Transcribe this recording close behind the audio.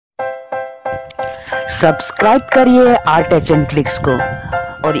subscribe करिए rtechtricks को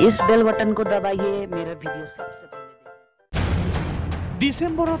और इस बेल बटन को दबाइए मेरा वीडियो सबसे पहले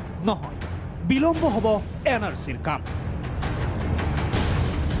ডিসেম্বৰত নহয় বিলম্ব হ'ব NRCৰ কাম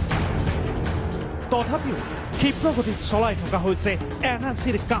তথাপিও ক্ষিপ্ৰগতিত চলাই থকা হৈছে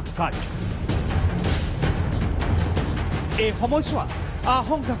NRCৰ কাম কাজ এই সময়ছোৱা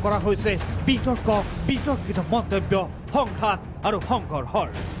আশংকা কৰা হৈছে বিতৰ্কিত মন্তব্য সংঘাত আৰু সংঘৰ্ষৰ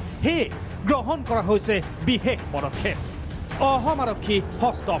হে গ্ৰহণ কৰা হৈছে বিশেষ পদক্ষেপ অসম আৰক্ষী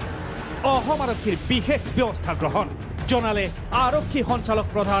হস্তম অসম আৰক্ষীৰ বিশেষ ব্যৱস্থা গ্ৰহণ জনালে আৰক্ষী সঞ্চালক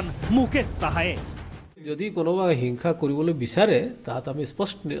প্ৰধান মুকেশ সাহায়ে যদি কোনোবা হিংসা কৰিবলৈ বিচাৰে তাত আমি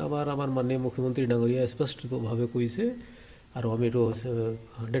স্পষ্ট আমাৰ মাননীয় মুখ্যমন্ত্ৰী ডাঙৰীয়া স্পষ্টভাৱে কৈছে আৰু আমি এইটো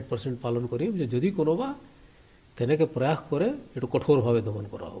 100% পালন কৰিম যে যদি কোনোবা তেনেকৈ প্ৰয়াস কৰে এইটো কঠোৰভাৱে দমন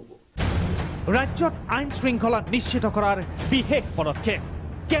কৰা হ'ব ৰাজ্যত আইন শৃংখলা নিশ্চিত কৰাৰ বিশেষ পদক্ষেপ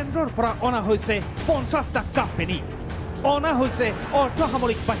কেন্দ্ৰৰ পৰা অনা হৈছে 50টা কোম্পানী অনা হৈছে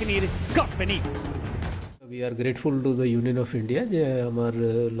অৰ্ধসামৰিক বাহিনীৰ company We are grateful to the Union of India যে আমাৰ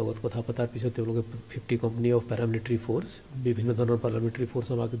লগত কথা পতাৰ পিছত তেওঁলোকে 50 কোম্পানী অফ প্যাৰামিলিটাৰী ফোৰ্স বিভিন্ন ধৰণৰ প্যাৰামিলিটাৰী ফোৰ্স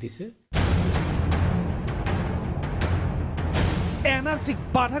আমাক দিছে NRC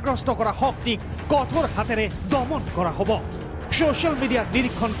বাধাগ্ৰস্ত কৰা শক্তিক কঠোৰ হাতেৰে দমন কৰা হ'ব সোশ্যাল মিডিয়া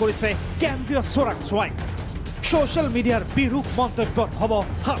নিৰীক্ষণ কৰিছে কেন্দ্ৰীয় চোৰাংচোৱাই সোশ্যাল মিডিয়াৰ বিৰূপ মন্তব্যত হ'ব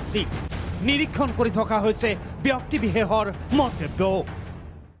শাস্তি নিৰীক্ষণ কৰি থকা হৈছে ব্যক্তি বিশেষৰ মন্তব্য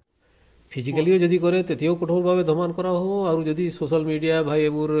ফিজিক্যালিও যদি কৰে তেতিয়াও কঠোৰভাৱে দমন কৰা হ'ব আৰু যদি সোশ্যাল মিডিয়া ভাই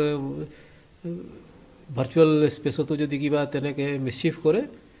এইবোৰ ভাৰ্চুৱেল স্পেচতো যদি কিবা তেনেকৈ মিসচিফ কৰে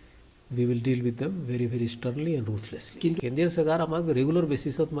we will deal with them very very sternly and ruthlessly কেন্দ্ৰীয় চৰকাৰ আমাক ৰেগুলাৰ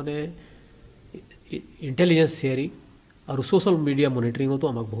বেচিছত মানে ইন্টেলিজেন্স শেয়াৰিং আৰু সোশ্যাল মিডিয়া মনিটৰিঙতো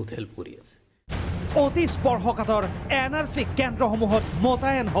আমাক বহুত হেল্প কৰি আছে অতি স্পৰ্শকাতৰ NRC কেন্দ্ৰসমূহত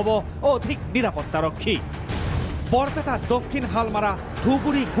মোতায়েন হ'ব অধিক নিৰাপত্তাৰক্ষী বৰপেটা দক্ষিণ হালমাৰা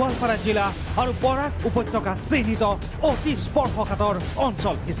ধুবুৰী গোৱালপাৰা জিলা আৰু বৰাক উপত্যকা চিহ্নিত অতি স্পৰ্শকাতৰ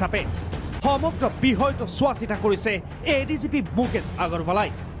অঞ্চল হিচাপে সমগ্ৰ বিষয়টো চোৱাচিতা কৰিছে ADGP মুকেশ আগৰৱালাই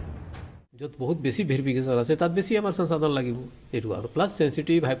য'ত বহুত বেছি ভেৰিফিকেশ্যন আছে তাত বেছি আমাৰ সংসাধন লাগিব এইটো আৰু প্লাছ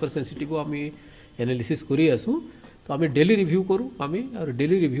সেন্সিটিভ হাইপাৰ সেন্সিটিভো আমি এনালিসিস কৰি আছো তো আমি ডেইলি ৰিভিউ কৰোঁ আমি আৰু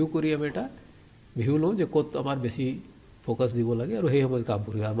ডেইলি ৰিভিউ কৰি আমি এটা ভিউ লওঁ যে ক'ত আমাৰ বেছি ফোকাস দিব লাগে আৰু সেই সময়ত কাম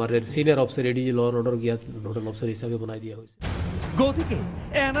কৰি আমাৰ সিনিয়ৰ অফিচাৰ এডি ল এণ্ড অৰ্ডাৰ গিয়া নোডাল অফিচাৰ হিচাপে বনাই দিয়া হৈছে গতিকে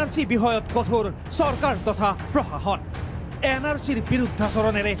NRC বিষয়ত কঠোৰ চৰকাৰ তথা প্ৰশাসন NRCৰ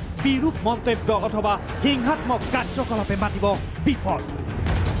বিৰুদ্ধাচৰণেৰে বিৰূপ মন্তব্য অথবা হিংসাত্মক কাৰ্যকলাপে মাতিব বিপদ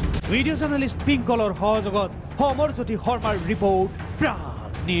ভিডিঅ' জাৰ্নেলিষ্ট পিংকলৰ সহযোগত সমৰজ্যোতি শৰ্মাৰ ৰিপৰ্ট প্ৰাগ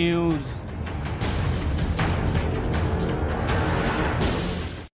নিউজ